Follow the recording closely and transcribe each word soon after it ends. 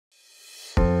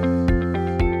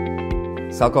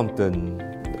Celcom turned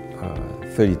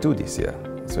 32 this year.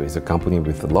 So it's a company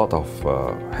with a lot of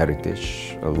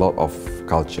heritage, a lot of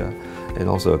culture, and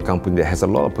also a company that has a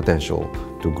lot of potential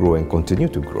to grow and continue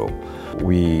to grow.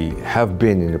 We have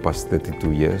been in the past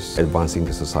 32 years advancing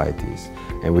the societies.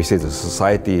 And we say the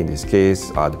society in this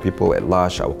case are the people at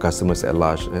large, our customers at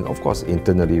large, and of course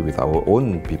internally with our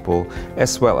own people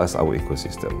as well as our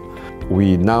ecosystem.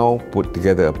 We now put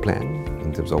together a plan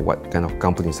in terms of what kind of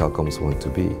company Celcoms want to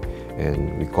be,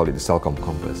 and we call it the Celcom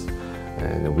Compass.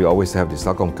 And we always have the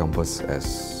Celcom Compass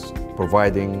as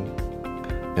providing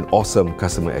an awesome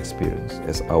customer experience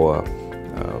as our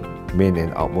main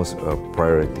and utmost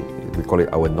priority. We call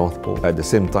it our North Pole. At the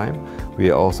same time,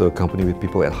 we are also a company with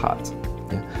people at heart.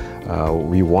 Yeah?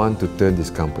 We want to turn this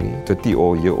company,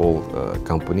 30-year-old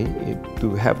company,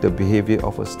 to have the behavior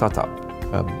of a startup.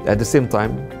 At the same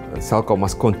time, Celcom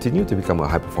must continue to become a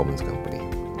high-performance company,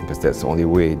 because that's the only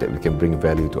way that we can bring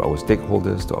value to our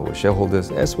stakeholders, to our shareholders,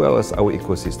 as well as our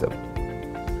ecosystem.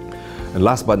 And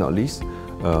last but not least,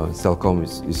 Celcom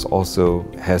also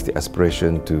has the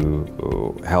aspiration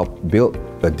to help build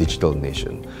a digital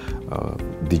nation.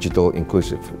 Digital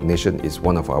inclusive nation is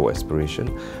one of our aspirations,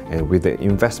 and with the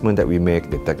investment that we make,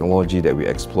 the technology that we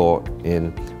explore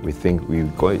in, we think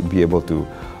we're going to be able to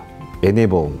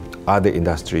enable other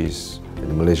industries and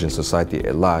the Malaysian society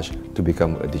at large to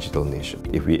become a digital nation.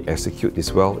 If we execute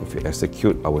this well, if we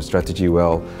execute our strategy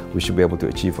well, we should be able to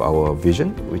achieve our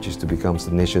vision, which is to become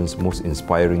the nation's most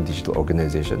inspiring digital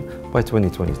organization by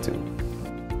 2022.